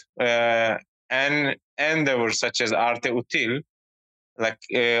asked, an endeavor such as Arte Utile,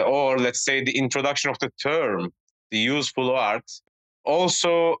 or let's say the introduction of the term, the useful art,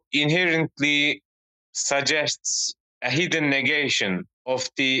 also inherently suggests a hidden negation of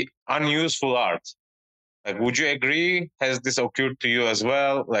the unuseful art. Like, would you agree? Has this occurred to you as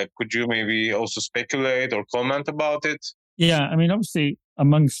well? Like, could you maybe also speculate or comment about it? Yeah, I mean, obviously,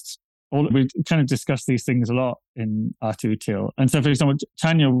 amongst all, we kind of discuss these things a lot in Arte Utile. And so, for example,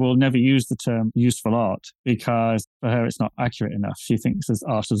 Tanya will never use the term useful art because for her it's not accurate enough. She thinks of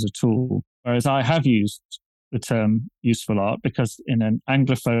art as a tool. Whereas I have used the term useful art because in an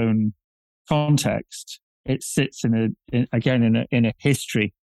Anglophone context, it sits in a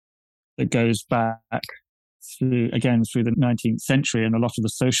history that goes back through the 19th century and a lot of the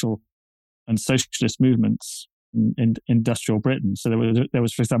social and socialist movements in industrial Britain. So there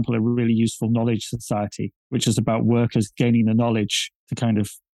was, for example, a really useful knowledge society, which is about workers gaining the knowledge to kind of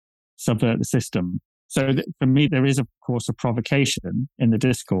subvert the system. So for me, there is, of course, a provocation in the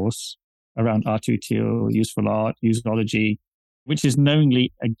discourse around arte utile, useful art, useology, which is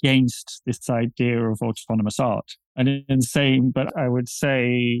knowingly against this idea of autonomous art. And but I would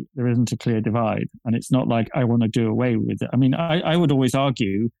say there isn't a clear divide. And it's not like I want to do away with it. I mean, I would always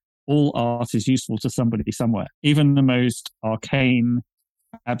argue all art is useful to somebody somewhere. Even the most arcane,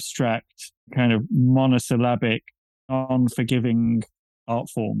 abstract, kind of monosyllabic, unforgiving art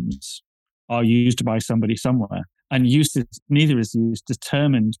forms are used by somebody somewhere. And neither is use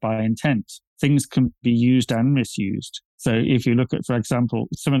determined by intent. Things can be used and misused. So if you look at, for example,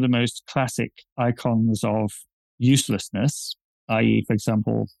 some of the most classic icons of uselessness, i.e., for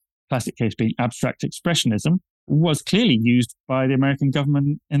example, classic case being abstract expressionism, was clearly used by the American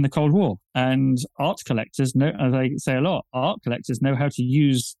government in the Cold War. And art collectors know, as I say a lot, art collectors know how to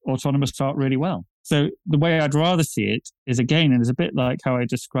use autonomous art really well. So the way I'd rather see it is, again, and it's a bit like how I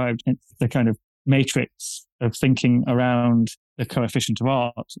described the kind of matrix of thinking around the coefficient of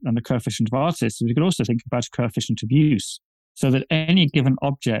art and the coefficient of artists. We could also think about a coefficient of use, so that any given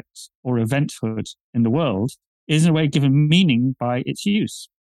object or eventhood in the world is in a way given meaning by its use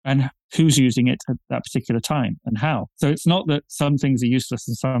and who's using it at that particular time and how. So it's not that some things are useless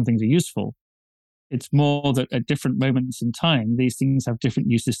and some things are useful. It's more that at different moments in time, these things have different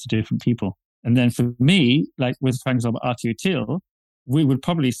uses to different people. And then for me, like with, for example, Arte Utile, we would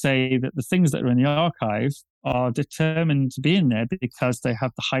probably say that the things that are in the archive are determined to be in there because they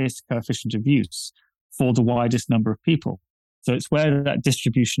have the highest coefficient of use for the widest number of people. So it's where that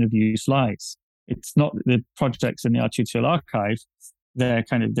distribution of use lies. It's not the projects in the Arte Utile archive, their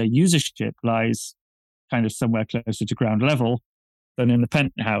usership lies kind of somewhere closer to ground level than in the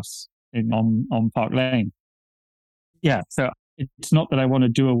penthouse on Park Lane. Yeah, so it's not that I want to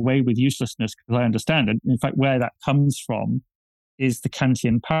do away with uselessness because I understand it. In fact, where that comes from is the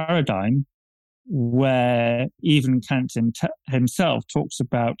Kantian paradigm, where even Kant himself talks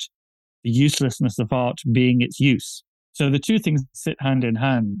about the uselessness of art being its use. So the two things sit hand in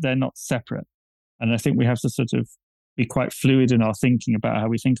hand. They're not separate. And I think we have to sort of be quite fluid in our thinking about how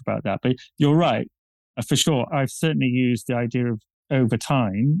we think about that. But you're right. For sure, I've certainly used the idea of over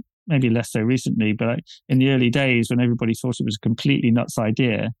time, maybe less so recently, but in the early days when everybody thought it was a completely nuts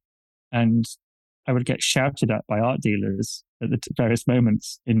idea, and I would get shouted at by art dealers at the various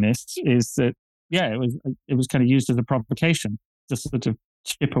moments in this, is that, yeah, it was kind of used as a provocation to sort of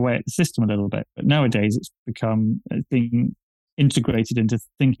chip away at the system a little bit. But nowadays it's being integrated into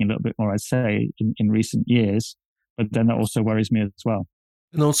thinking a little bit more, I'd say, in recent years. But then that also worries me as well.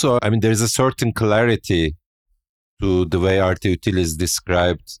 And also, I mean, there's a certain clarity to the way Arte Utile is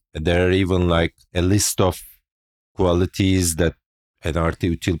described. There are even like a list of qualities that an Arte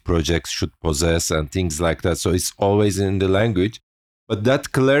Utile project should possess and things like that. So it's always in the language. But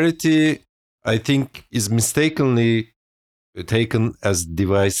that clarity, I think, is mistakenly taken as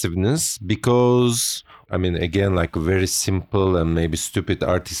divisiveness because, I mean, again, like a very simple and maybe stupid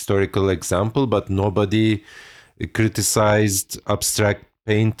art historical example, but nobody criticized abstract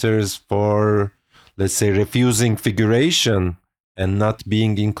painters for, let's say, refusing figuration and not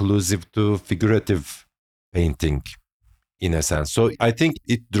being inclusive to figurative painting, in a sense. So I think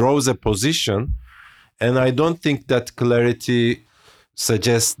it draws a position, and I don't think that clarity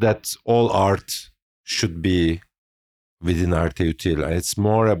suggests that all art should be within Arte Utile. It's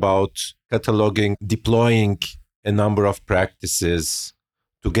more about cataloging, deploying a number of practices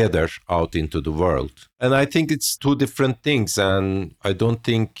together out into the world. And I think it's two different things, and I don't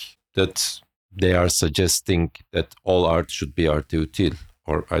think that they are suggesting that all art should be Arte Utile,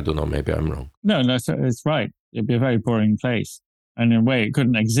 or I don't know, maybe I'm wrong. No, it's right. It'd be a very boring place. And in a way, it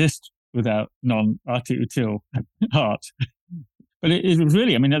couldn't exist without non-Arte Utile art. But it was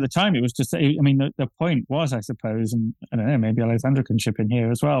really, I mean, at the time, it was just, I mean, the point was, I suppose, and I don't know, maybe Alexandra can chip in here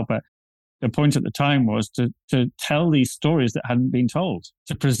as well, but the point at the time was to tell these stories that hadn't been told,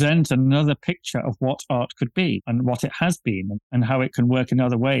 to present another picture of what art could be and what it has been and how it can work in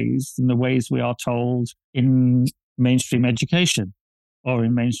other ways than the ways we are told in mainstream education or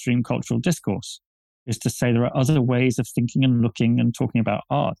in mainstream cultural discourse, is to say there are other ways of thinking and looking and talking about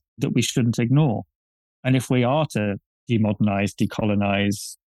art that we shouldn't ignore. And if we are to demodernize,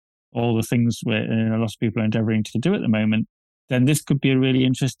 decolonize, all the things where a lot of people are endeavoring to do at the moment, then this could be a really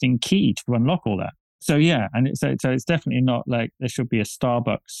interesting key to unlock all that. So yeah, and so it's definitely not like there should be a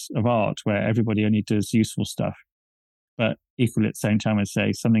Starbucks of art where everybody only does useful stuff. But equally at the same time, I'd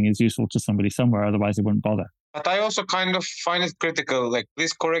say something is useful to somebody somewhere, otherwise they wouldn't bother. But I also kind of find it critical, like,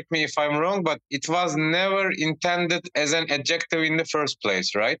 please correct me if I'm wrong, but it was never intended as an adjective in the first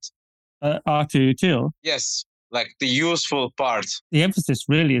place, right? Arte Utile? Yes. Like the useful part. The emphasis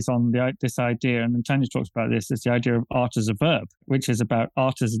really is on this idea, and Tanya talks about this, is the idea of art as a verb, which is about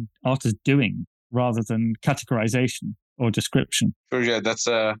art as doing rather than categorization or description. Sure, yeah, that's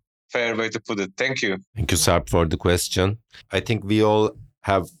a fair way to put it. Thank you. Thank you, Sarp, for the question. I think we all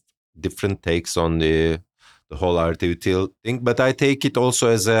have different takes on the whole Arte Utile thing, but I take it also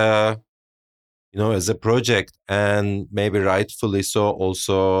as a project, and maybe rightfully so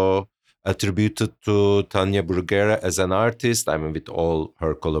also attributed to Tanya Bruguera as an artist, I mean, with all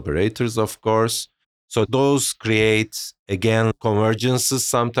her collaborators, of course. So those create, again, convergences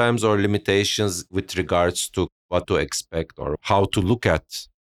sometimes or limitations with regards to what to expect or how to look at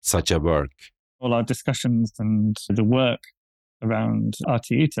such a work. All our discussions and the work around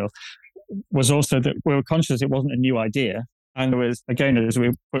Arte Utile was also that we were conscious it wasn't a new idea. And it was, again, as we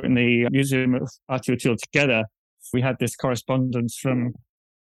were putting the Museum of Arte Utile together, we had this correspondence from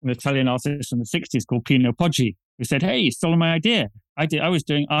an Italian artist from the 60s called Pino Poggi, who said, hey, you stole my idea. I was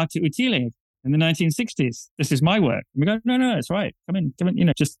doing Arte Utile in the 1960s. This is my work. And we go, no, it's right. Come in,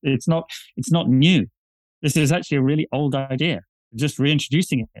 it's not new. This is actually a really old idea. just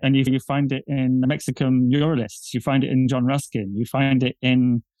reintroducing it. And you find it in the Mexican muralists, you find it in John Ruskin, you find it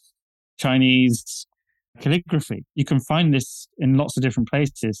in Chinese calligraphy. You can find this in lots of different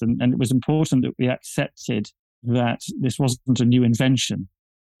places. And it was important that we accepted that this wasn't a new invention.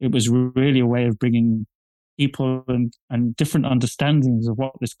 It was really a way of bringing people and different understandings of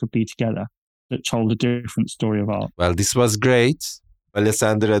what this could be together that told a different story of art. Well, this was great.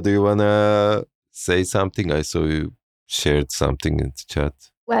 Alessandra, do you want to say something? I saw you shared something in the chat.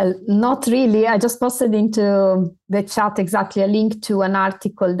 Well, not really. I just posted into the chat exactly a link to an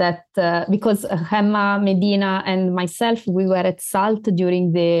article that, because Gemma, Medina and myself, we were at SALT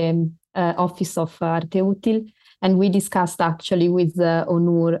during the office of Arte Util, and we discussed actually with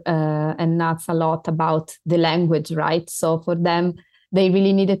Onur and Nats a lot about the language, right? So for them, they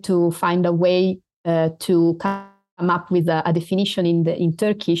really needed to find a way to come up with a definition in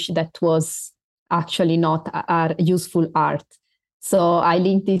Turkish that was actually not useful art. So I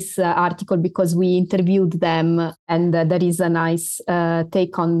linked this article because we interviewed them, and there is a nice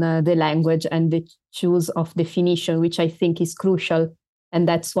take on the language and the choice of definition, which I think is crucial. And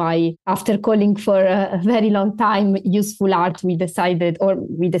that's why, after calling for a very long time useful art, we just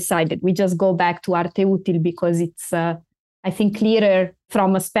go back to Arte Util because it's, I think, clearer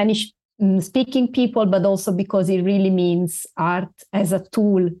from a Spanish speaking people, but also because it really means art as a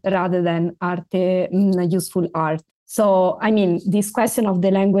tool rather than arte, useful art. So, I mean, this question of the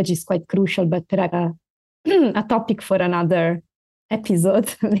language is quite crucial, but a topic for another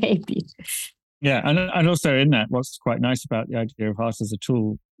episode, maybe. Yeah, and also in that, what's quite nice about the idea of art as a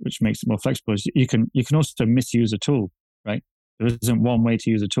tool, which makes it more flexible, is you can also misuse a tool, right? There isn't one way to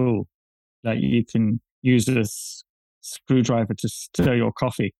use a tool. Like you can use a screwdriver to stir your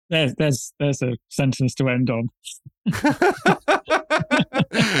coffee. There's a sentence to end on.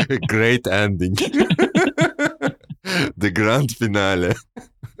 Great ending. The grand finale.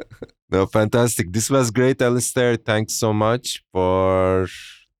 No, fantastic. This was great, Alistair. Thanks so much for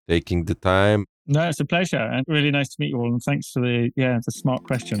taking the time. No, it's a pleasure, and really nice to meet you all. And thanks for the smart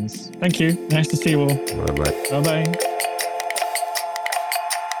questions. Thank you. Nice to see you all. Bye-bye. Bye-bye.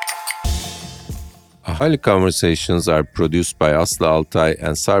 Ahali Conversations are produced by Aslı Altay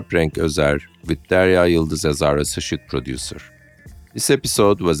and Sarp Renk Özer, with Derya Yıldız as our associate producer. This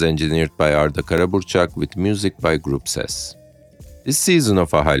episode was engineered by Arda Karaburçak with music by Group Ses. This season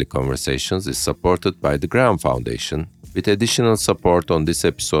of Ahali Conversations is supported by the Graham Foundation, with additional support on this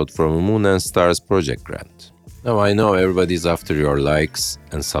episode from a Moon and Stars project grant. Now I know everybody's after your likes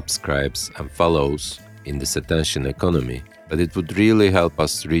and subscribes and follows in this attention economy, but it would really help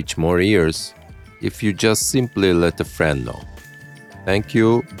us reach more ears if you just simply let a friend know. Thank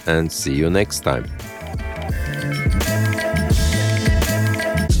you and see you next time.